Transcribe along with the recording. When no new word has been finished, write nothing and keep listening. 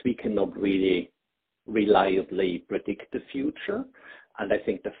really reliably predict the future. And I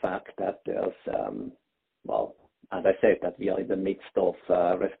think the fact that there's, as I said, that we are in the midst of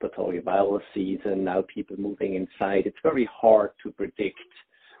respiratory virus season, now people moving inside, it's very hard to predict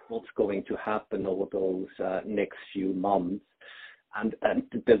what's going to happen over those next few months. And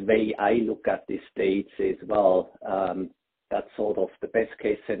the way I look at these dates is, that's sort of the best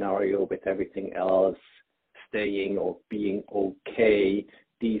case scenario with everything else staying or being okay.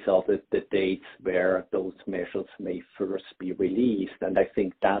 These are the dates where those measures may first be released. And I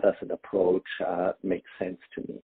think that as an approach makes sense to me.